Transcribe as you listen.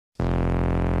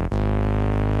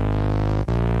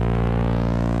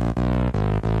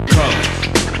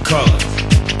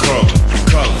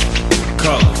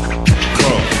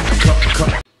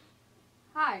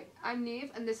I'm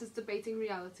Niamh, and this is Debating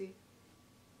Reality.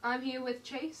 I'm here with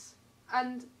Chase,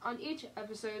 and on each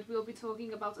episode we'll be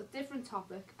talking about a different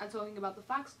topic and talking about the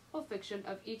facts or fiction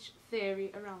of each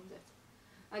theory around it.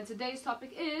 And today's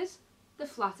topic is the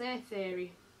Flat Earth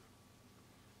Theory.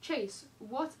 Chase,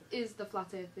 what is the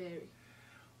Flat Earth Theory?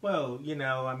 Well,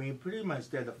 pretty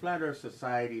much there's a Flat Earth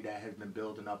Society that has been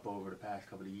building up over the past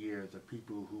couple of years of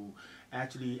people who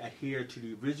actually adhere to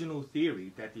the original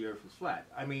theory that the Earth is flat.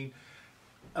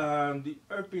 The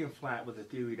Earth being flat was a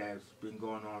theory that's been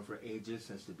going on for ages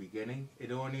since the beginning.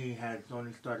 It only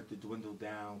started to dwindle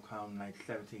down come like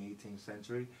 17th, 18th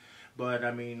century. But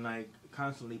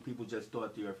constantly people just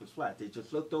thought the Earth was flat. They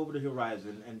just looked over the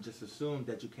horizon and just assumed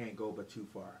that you can't go but too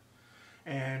far.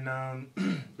 And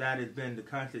that has been the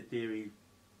constant theory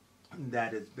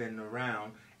that has been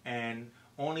around. And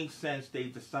only since they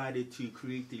decided to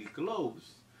create these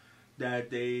globes that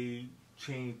they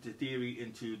changed the theory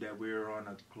into that we're on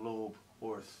a globe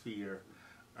or a sphere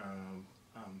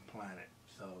planet.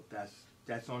 So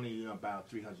that's only about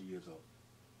 300 years old.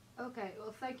 Okay,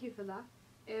 well, thank you for that.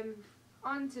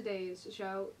 On today's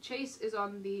show, Chase is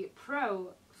on the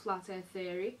pro-Flat Earth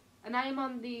theory, and I am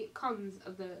on the cons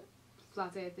of the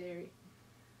Flat Earth theory.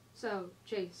 So,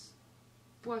 Chase,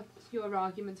 what's your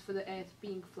argument for the Earth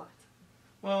being flat?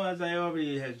 Well, as I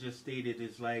already has just stated,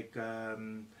 it's like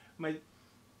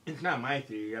it's not my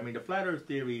theory. The Flat Earth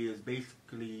theory is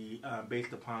basically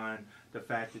based upon the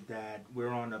fact that we're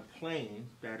on a plane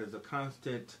that is a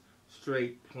constant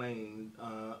straight plane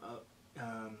of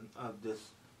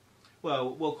this.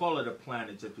 Well, we'll call it a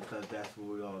planet just because that's what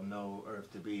we all know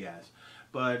Earth to be as.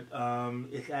 But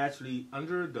it's actually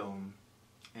under a dome,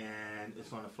 and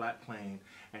it's on a flat plane,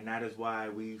 and that is why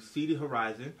we see the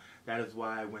horizon. That is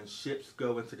why when ships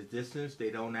go into the distance,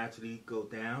 they don't actually go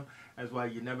down. That's why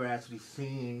you never actually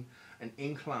seen an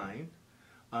incline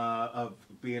of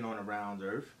being on a round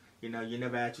Earth. You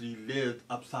never actually lived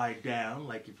upside down,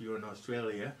 like if you're in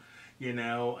Australia. That's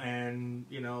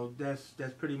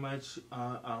pretty much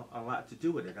a lot to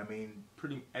do with it.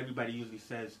 Everybody usually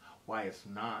says why it's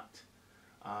not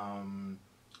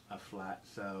a flat,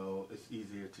 so it's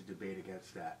easier to debate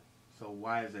against that. So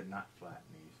why is it not flat,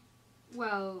 Niamh?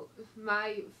 Well,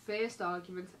 my first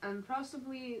argument, and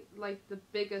possibly like the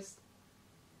biggest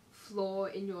flaw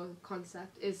in your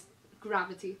concept, is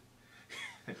gravity.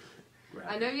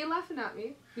 I know you're laughing at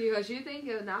me because you think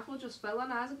an apple just fell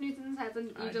on Isaac Newton's head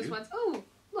and you just went, oh,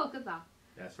 look at that.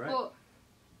 That's right. But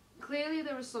clearly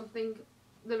there is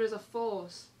a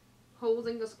force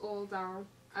holding us all down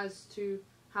as to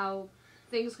how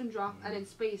things can drop, and in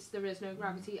space there is no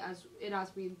gravity, as it has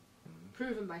been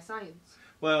proven by science.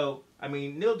 Well,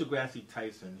 Neil deGrasse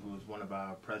Tyson, who is one of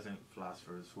our present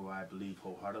philosophers, who I believe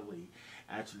wholeheartedly,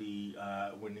 actually,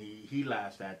 when he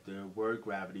laughs at the word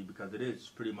gravity, because it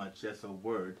is pretty much just a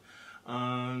word,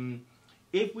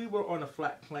 if we were on a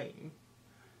flat plane,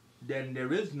 then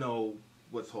there is no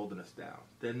what's holding us down.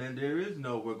 Then there is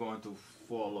no we're going to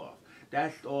fall off.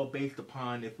 That's all based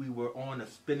upon if we were on a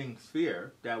spinning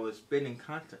sphere that was spinning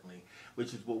constantly,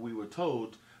 which is what we were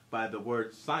told by the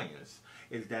word science,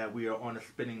 is that we are on a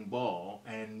spinning ball,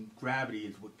 and gravity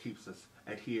is what keeps us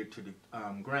adhered to the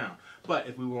ground. But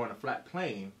if we were on a flat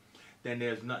plane, then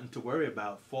there's nothing to worry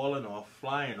about falling off,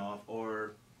 flying off,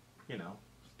 or,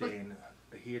 staying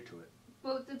adhered to it.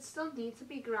 But there'd still need to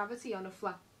be gravity on a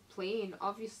flat plane,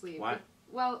 obviously. Why?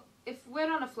 Well, if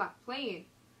we're on a flat plane,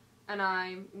 and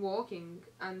I'm walking,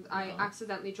 and I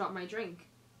accidentally drop my drink,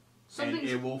 and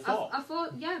it will fall. I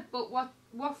thought, yeah, but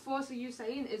what force are you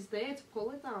saying is there to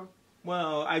pull it down?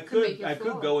 Well, I could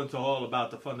go into all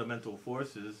about the fundamental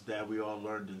forces that we all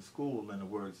learned in school in the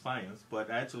word science, but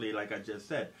actually, like I just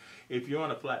said, if you're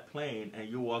on a flat plane and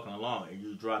you're walking along and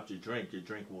you drop your drink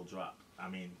will drop.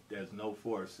 There's no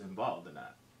force involved in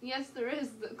that. Yes, there is.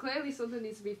 Clearly something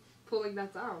needs to be pulling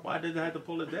that down. Why did I have to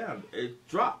pull it down? It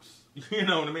drops. You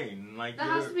know what I mean? There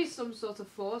has to be some sort of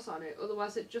force on it,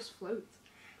 otherwise it just floats.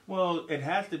 Well, it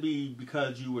has to be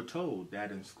because you were told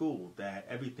that in school that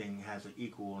everything has an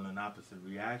equal and an opposite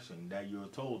reaction, that you were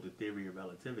told the theory of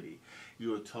relativity.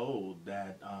 You were told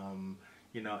that,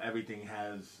 everything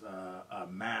has a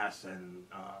mass and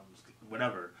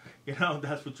whatever.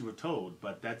 That's what you were told,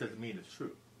 but that doesn't mean it's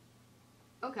true.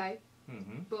 Okay.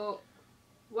 But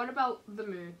what about the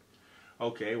moon?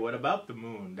 Okay, what about the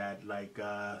moon? That,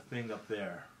 thing up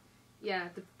there. Yeah,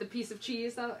 the piece of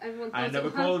cheese that everyone I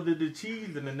never called it the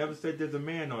cheese, and I never said there's a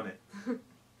man on it.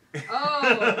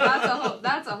 Oh,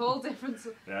 that's a whole different...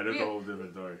 That is a whole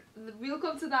different story. We'll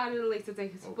come to that in a later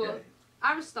date. Okay. But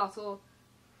Aristotle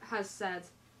has said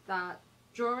that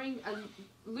during a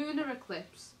lunar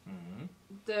eclipse,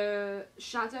 the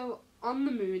shadow on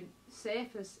the moon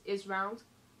surface is round,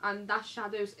 and that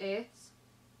shadows Earth's,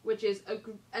 which is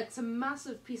it's a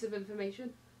massive piece of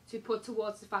information to put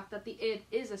towards the fact that the Earth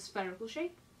is a spherical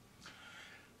shape.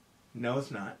 No,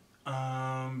 it's not.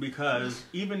 Because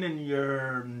even in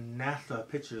your NASA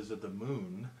pictures of the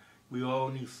moon, we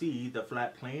only see the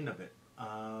flat plane of it.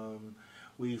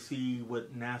 We see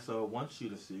what NASA wants you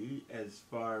to see as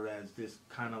far as this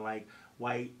kind of like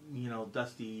white,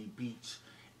 dusty beach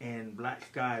and black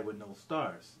sky with no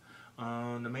stars.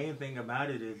 The main thing about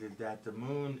it is that the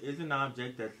moon is an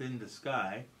object that's in the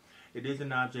sky. It is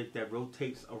an object that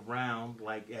rotates around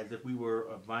like as if we were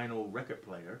a vinyl record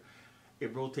player.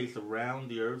 It rotates around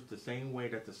the Earth the same way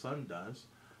that the sun does.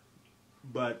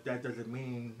 But that doesn't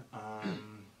mean,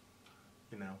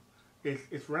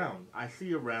 it's round. I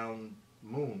see a round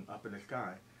moon up in the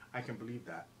sky. I can believe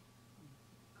that.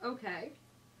 Okay.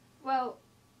 Well,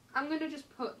 I'm going to just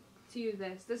put to you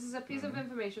this. This is a piece of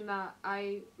information that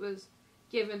I was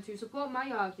given to support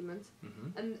my argument.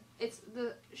 And it's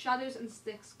the shadows and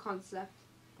sticks concept.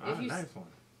 Nice one.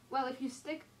 Well, if you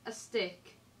stick a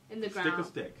stick in the ground... Stick a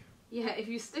stick. Yeah, if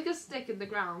you stick a stick in the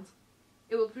ground,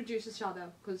 it will produce a shadow,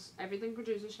 because everything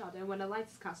produces shadow when a light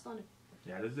is cast on it.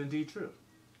 Yeah, that is indeed true.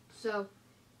 So,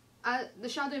 the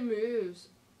shadow moves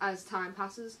as time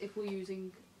passes if we're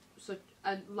using such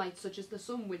a light such as the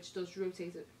sun, which does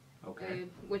rotate it. Okay.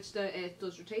 Which the Earth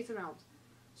does rotate around.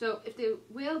 So, if the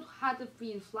world had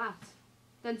been flat,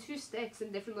 then two sticks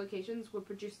in different locations would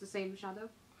produce the same shadow.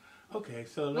 Okay,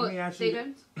 so let me ask you... They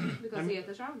don't, because the Earth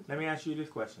is round. Let me ask you this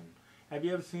question. Have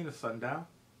you ever seen a sundial?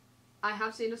 I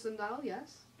have seen a sundial,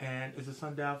 yes. And is a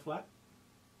sundial flat?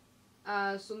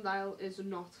 Sundial is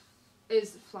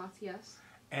flat, yes.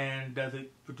 And does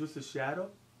it produce a shadow?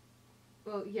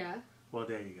 Well, yeah. Well,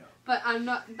 there you go. But I'm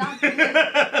not...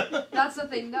 That's the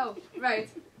thing, no. Right.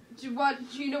 Do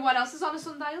you know what else is on a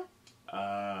sundial?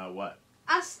 What?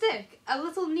 A stick. A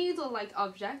little needle-like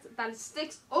object that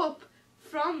sticks up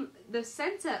from the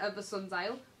centre of the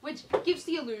sundial, which gives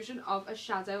the illusion of a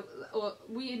shadow, or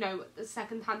the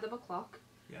second hand of a clock,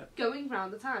 going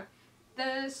round the time.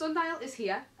 The sundial is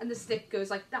here, and the stick goes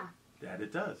like that. That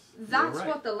it does. That's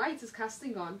what the light is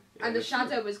casting on, and the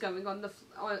shadow true. is going on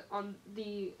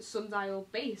the sundial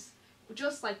base.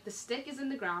 Just like the stick is in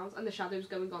the ground, and the shadow is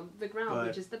going on the ground,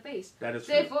 which is the base. That is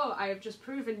Therefore, true. I have just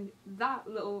proven that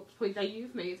little point that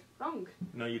you've made wrong.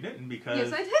 No, you didn't, because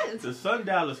yes, I did. The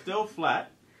sundial is still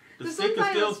flat, the stick is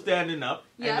still standing up,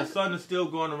 and the sun is still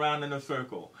going around in a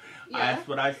circle. Yeah. That's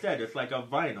what I said. It's like a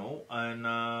vinyl,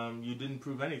 and you didn't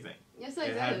prove anything. Yes, I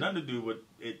did. It has nothing to do with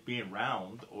it being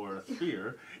round or a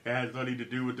sphere. It has nothing to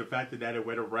do with the fact that it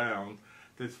went around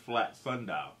this flat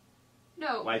sundial.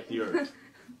 No. Like the Earth.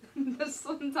 The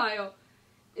sundial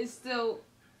is still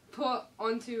put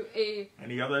onto a...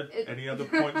 Any other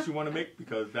points you want to make?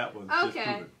 Because that was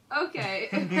okay.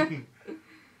 Okay.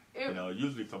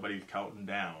 Usually somebody's counting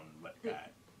down like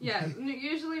that. Yeah,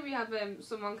 usually we have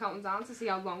someone counting down to see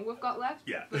how long we've got left.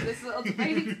 Yeah. For this little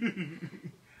debate.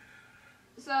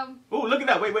 So... Oh, look at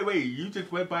that. Wait. You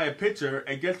just went by a picture,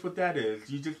 and guess what that is?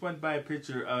 You just went by a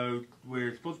picture of where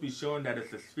it's supposed to be showing that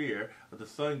it's a sphere of the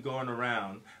sun going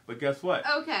around. But guess what?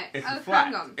 Okay. It's a flat.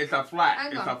 Hang on. It's a flat.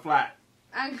 Hang it's on. a flat.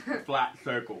 Hang on. Flat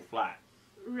circle. Flat.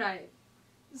 Right.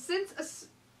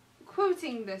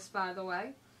 Quoting this, by the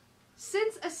way,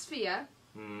 since a sphere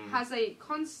has a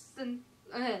consistent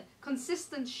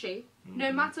shape,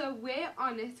 no matter where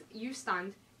on it you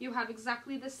stand, you have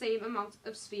exactly the same amount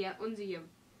of sphere under you.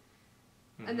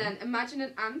 And then imagine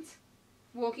an ant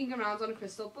walking around on a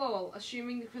crystal ball.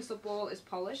 Assuming the crystal ball is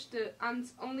polished, the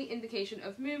ant's only indication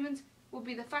of movement will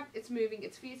be the fact it's moving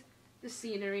its feet. The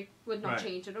scenery would not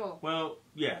change at all. Well,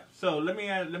 yeah. So let me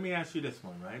ask you this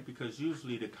one, right? Because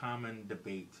usually the common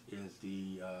debate is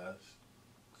the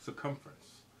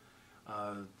circumference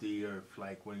of the Earth,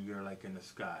 like when you're like in the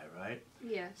sky, right?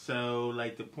 Yeah. So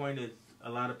like the point is, a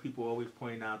lot of people always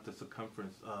point out the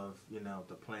circumference of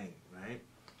the plane, right?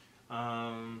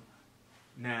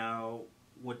 Now,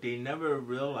 what they never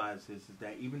realize is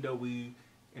that even though we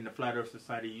in the Flat Earth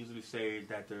Society usually say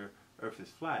that the Earth is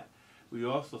flat, we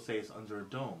also say it's under a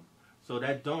dome. So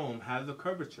that dome has a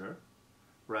curvature,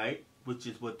 right? Which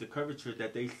is what the curvature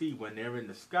that they see when they're in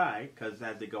the sky, because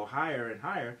as they go higher and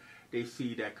higher, they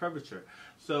see that curvature.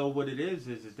 So what it is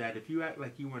that if you act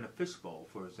like you were in a fishbowl,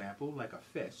 for example, like a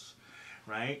fish,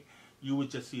 right? You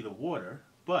would just see the water,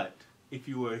 but if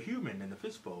you were a human in the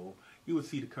fishbowl, you would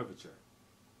see the curvature.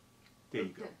 There you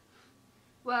go.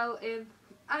 Well,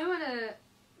 I want to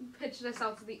pitch this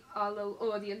out to our little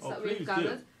audience that we've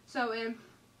gathered. Do. So,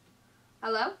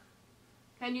 hello?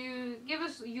 Can you give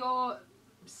us your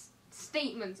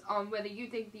statement on whether you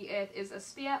think the Earth is a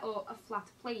sphere or a flat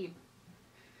plane.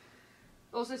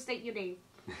 Also state your name.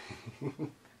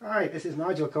 Hi, this is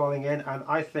Nigel calling in, and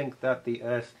I think that the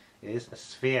Earth is a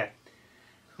sphere.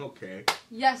 Okay.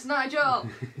 Yes, Nigel!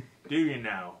 Do you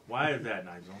now? Why is that,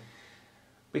 Nigel?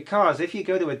 Because if you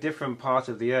go to a different part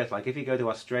of the Earth, like if you go to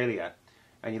Australia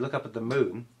and you look up at the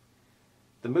moon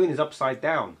is upside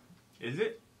down. Is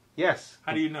it? Yes.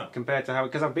 How do you know? Compared to how,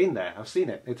 because I've been there, I've seen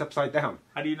it. It's upside down.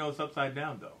 How do you know it's upside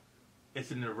down, though?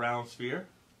 It's in a round sphere?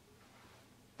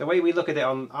 The way we look at it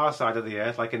on our side of the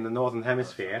Earth, like in the northern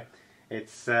hemisphere,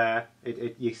 it's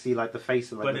you see like the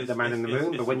face of like the man in the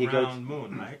moon. But when you go,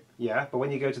 moon, right? Yeah, but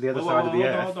when you go to the other side of the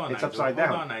Earth, it's upside down.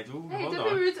 Hold on, Nigel. Hey, Hold don't be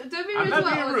on. rude. Don't be rude. I'm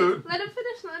not being rude. Let him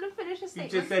finish his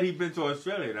statement. He just said he'd been to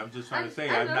Australia, and I'm just trying to say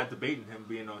I I'm know. not debating him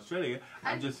being in Australia.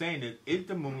 I'm just saying that is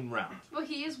the moon round? Well,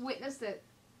 he has witnessed it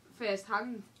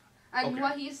firsthand. And Okay.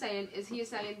 what he's saying is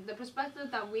the perspective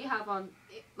that we have on,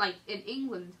 like, in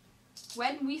England,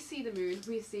 when we see the moon,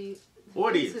 we see the face of it.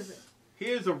 Audience,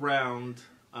 here's a round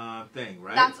thing,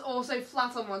 right? That's also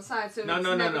flat on one side, so No. it's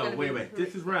never gonna be Wait.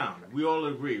 This is round. We all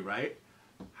agree, right?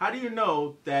 How do you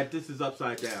know that this is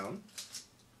upside down?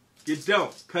 You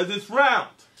don't, because it's round.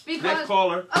 Because, Next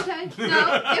caller. okay,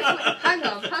 no, hang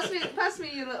on, pass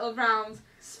me your little round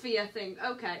sphere thing.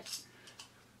 Okay.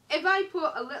 If I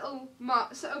put a little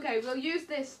mark, so okay, we'll use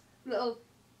this little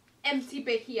empty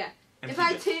bit here. If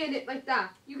I turn it like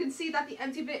that, you can see that the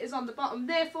empty bit is on the bottom,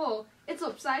 therefore, it's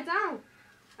upside down.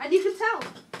 And you can tell,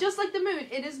 just like the moon,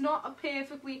 it is not a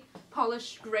perfectly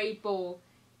polished grey ball.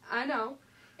 I know.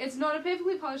 It's not a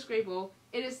perfectly polished grey ball.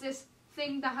 It is this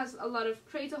thing that has a lot of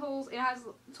crater holes. It has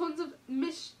tons of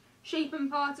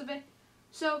misshapen parts of it.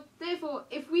 So, therefore,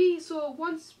 if we saw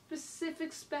one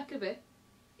specific speck of it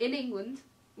in England,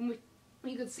 and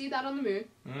we could see that on the moon,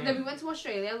 and then we went to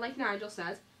Australia, like Nigel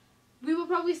said, we will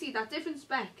probably see that different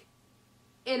speck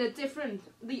in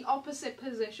the opposite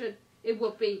position it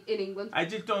would be in England. I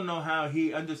just don't know how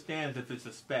he understands if it's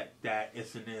a speck that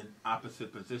it's in an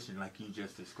opposite position like you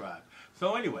just described.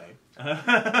 So anyway.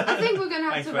 I think we're going to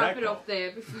have Thanks to for wrap that it call. up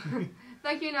there.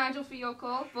 Thank you, Nigel, for your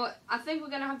call, but I think we're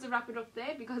going to have to wrap it up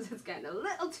there because it's getting a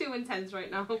little too intense right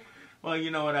now. Well, you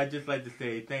know what? I'd just like to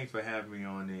say thanks for having me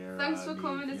on there. Thanks for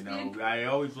coming. You It's know, been... I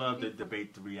always love to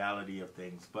debate the reality of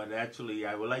things, but actually,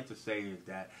 I would like to say is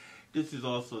that this is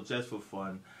also just for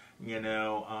fun. You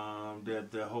know, there's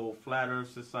the whole Flat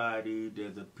Earth Society.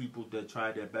 There's the people that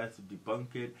try their best to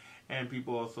debunk it, and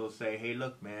people also say, "Hey,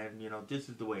 look, man, you know, this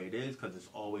is the way it is because it's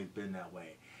always been that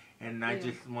way." And I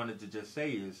just wanted to just say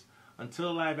is,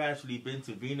 until I've actually been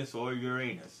to Venus or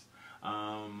Uranus,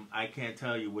 I can't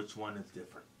tell you which one is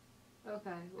different.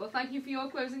 Okay, well, thank you for your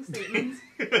closing statement.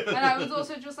 And I would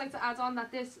also just like to add on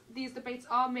that these debates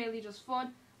are merely just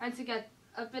fun and to get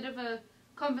a bit of a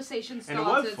conversation started. And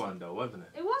it was fun, though, wasn't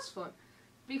it? It was fun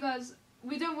because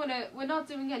we're not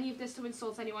doing any of this to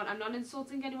insult anyone. I'm not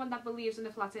insulting anyone that believes in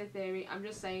the flat earth theory. I'm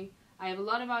just saying I have a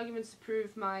lot of arguments to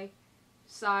prove my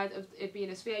side of it being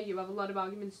a sphere. You have a lot of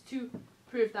arguments to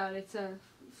prove that it's a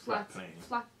flat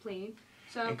plane.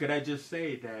 So, and could I just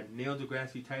say that Neil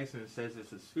deGrasse Tyson says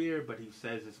it's a sphere, but he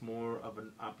says it's more of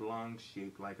an oblong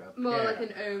shape, like a more pear. like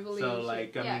an oval. So,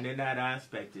 like, I mean, in that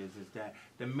aspect is that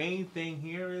the main thing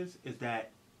here is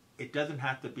that it doesn't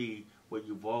have to be what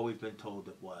you've always been told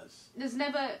it was. It's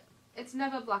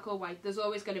never black or white. There's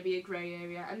always going to be a grey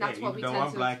area, and that's what we tend to. Even though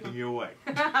I'm black and you're white.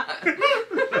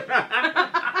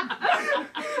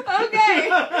 Okay,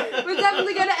 we're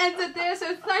definitely going to end it there.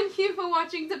 So thank you for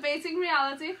watching Debating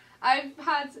Reality. I've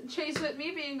had Chase with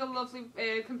me, being a lovely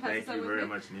competitor. Thank you very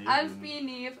much, Niamh. I've been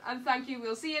Niamh, and thank you.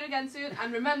 We'll see you again soon.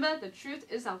 And remember, the truth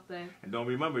is out there. And don't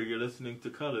remember, you're listening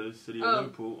to Colors, City of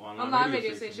Liverpool, online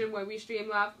radio station where we stream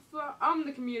live from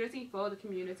the community for the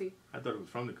community. I thought it was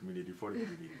from the community for the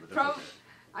community. But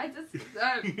I just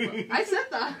I said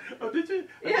that. Oh, did you?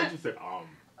 I thought you said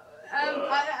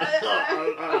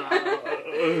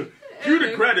Cue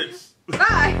the credits.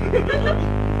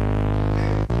 Bye.